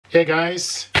Hey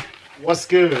guys, what's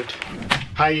good?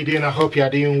 How you doing? I hope you are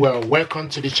doing well. Welcome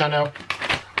to the channel.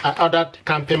 I ordered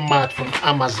camping mat from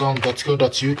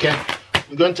amazon.co.uk.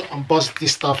 We're going to unbox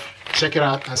this stuff, check it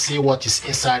out and see what is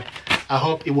inside. I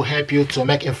hope it will help you to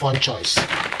make a fun choice.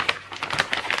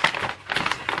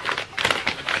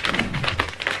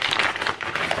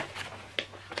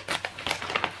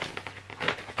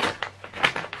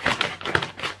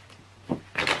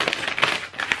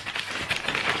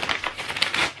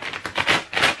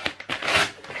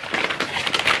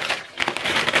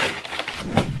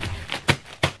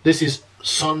 This is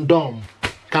Sundom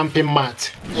camping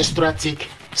mat, extra thick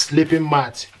sleeping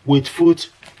mat with foot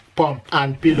pump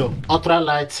and pillow, ultra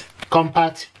light,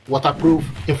 compact, waterproof,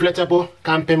 inflatable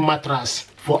camping mattress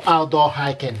for outdoor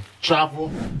hiking,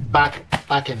 travel,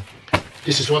 backpacking.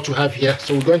 This is what we have here.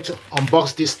 So we're going to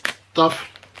unbox this stuff,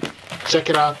 check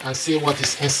it out and see what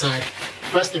is inside.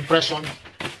 First impression,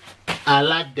 I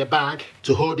like the bag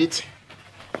to hold it.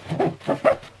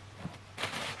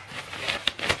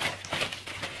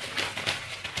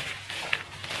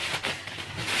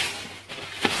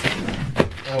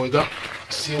 There we go.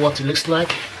 See what it looks like.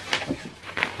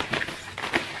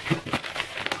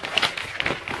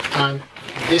 And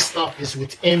this stuff is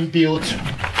with inbuilt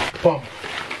pump.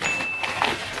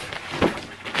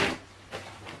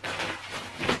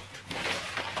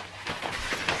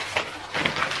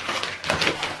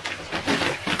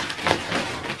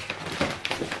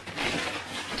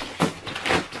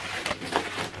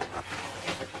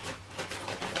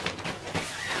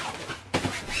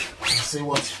 Let's see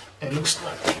what it looks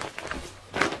like.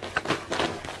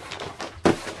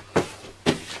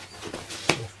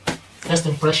 First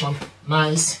impression,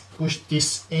 nice. Push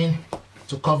this in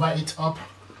to cover it up.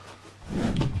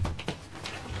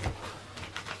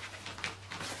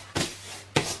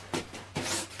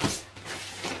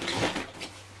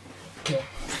 Okay.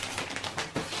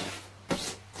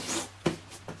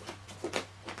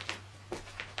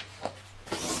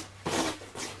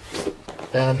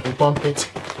 Then we pump it.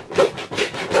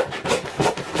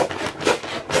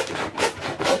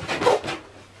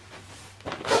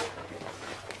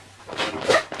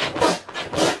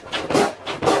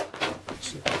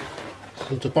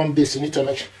 So to pump this, you need to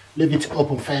leave it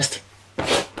open first.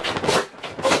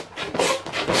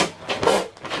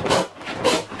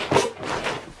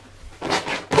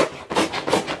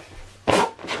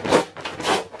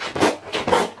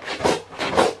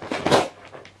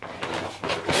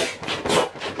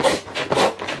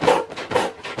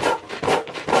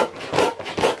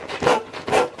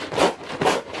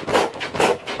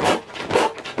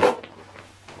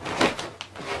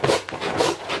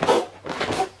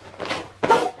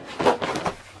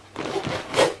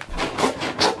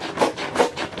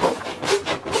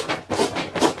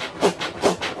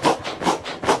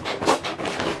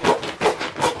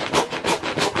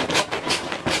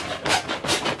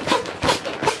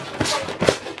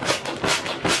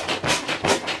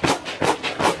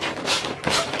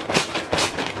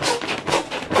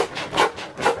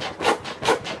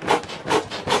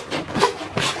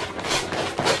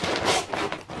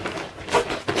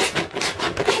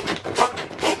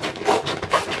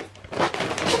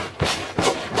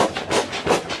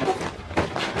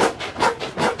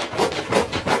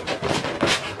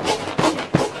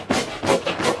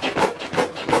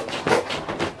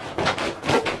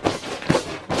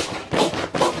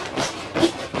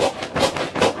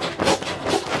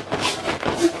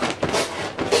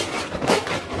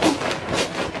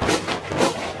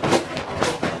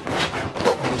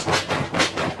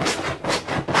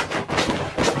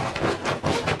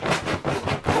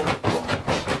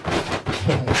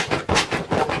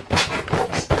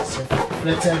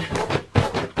 Inflated.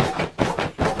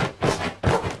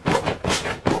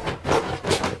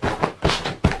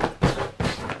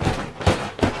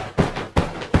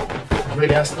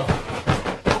 Brilliant stuff.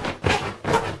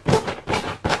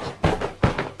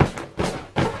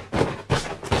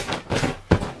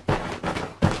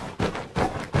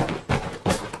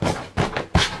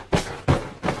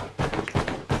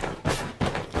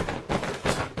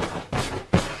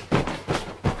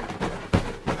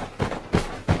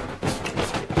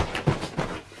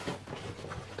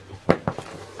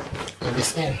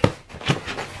 This end.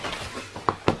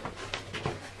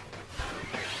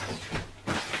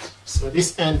 So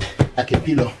this end like a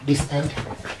pillow, this end.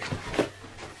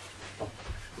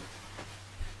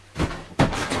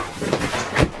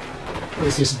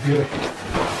 This is beautiful.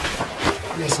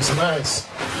 This is nice.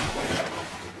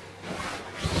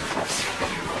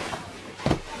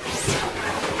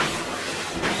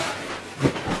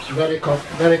 Very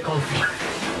comfy.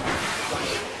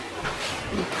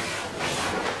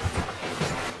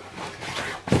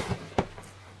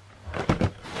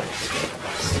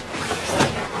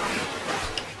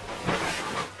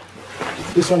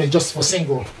 This one is just for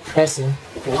single person,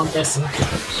 for one person.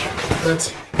 But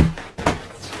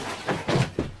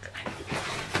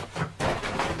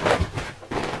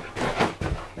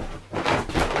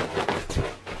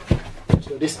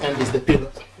so this end is the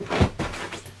pillow.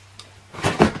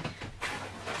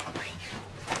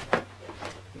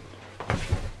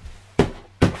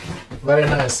 Very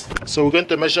nice. So we're going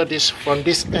to measure this from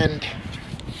this end.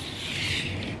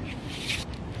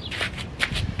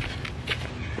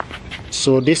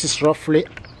 So this is roughly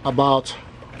about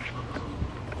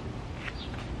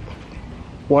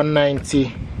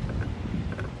 190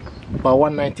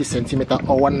 centimeter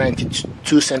or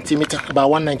 192 centimeter,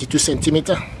 about 192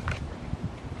 centimeter.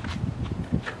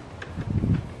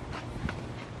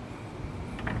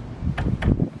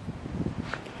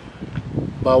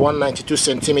 About 192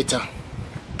 centimeter.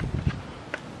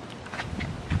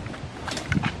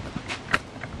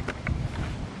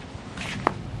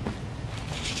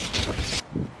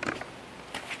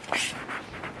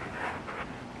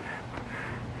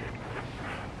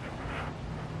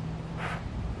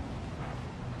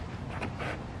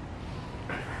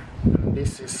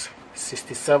 This is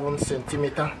 67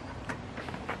 centimeter.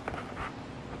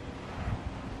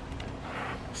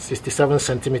 67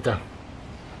 centimeter.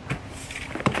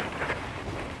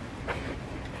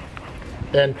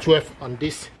 Then 12 on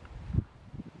this.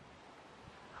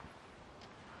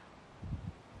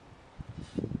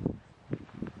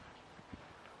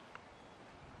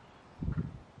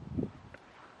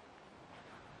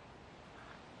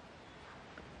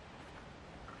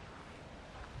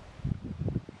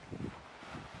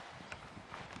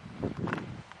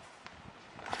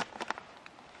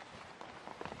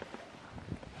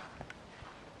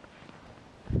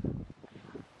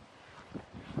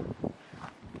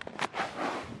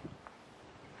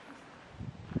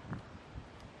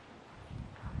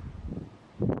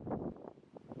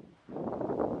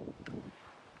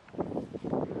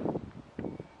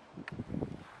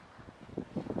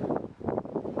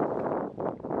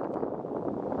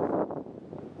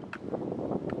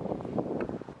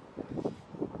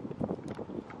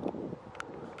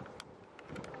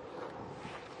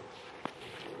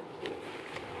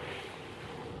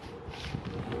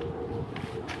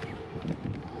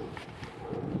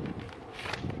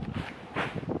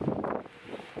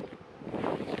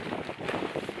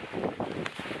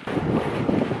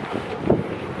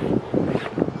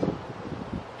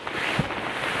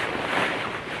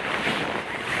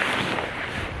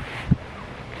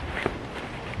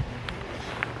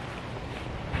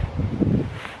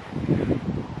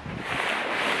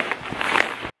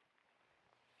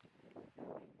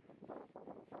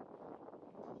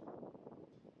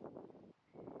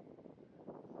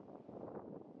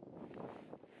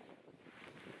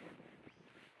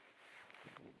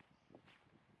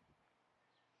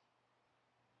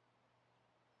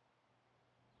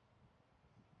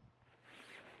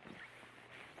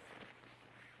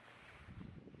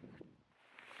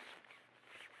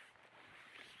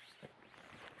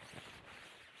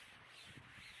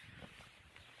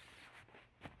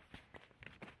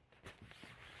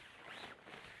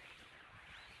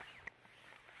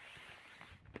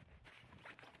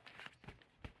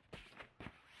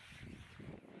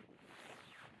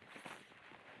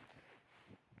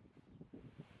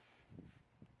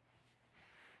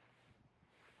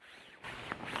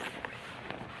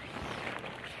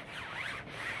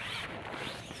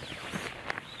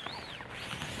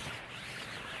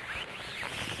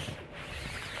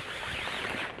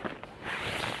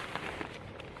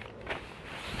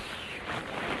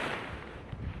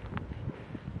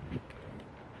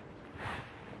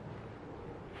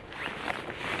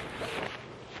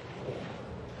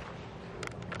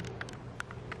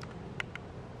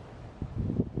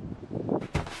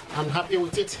 I'm happy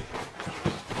with it.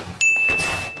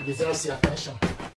 It deserves your attention.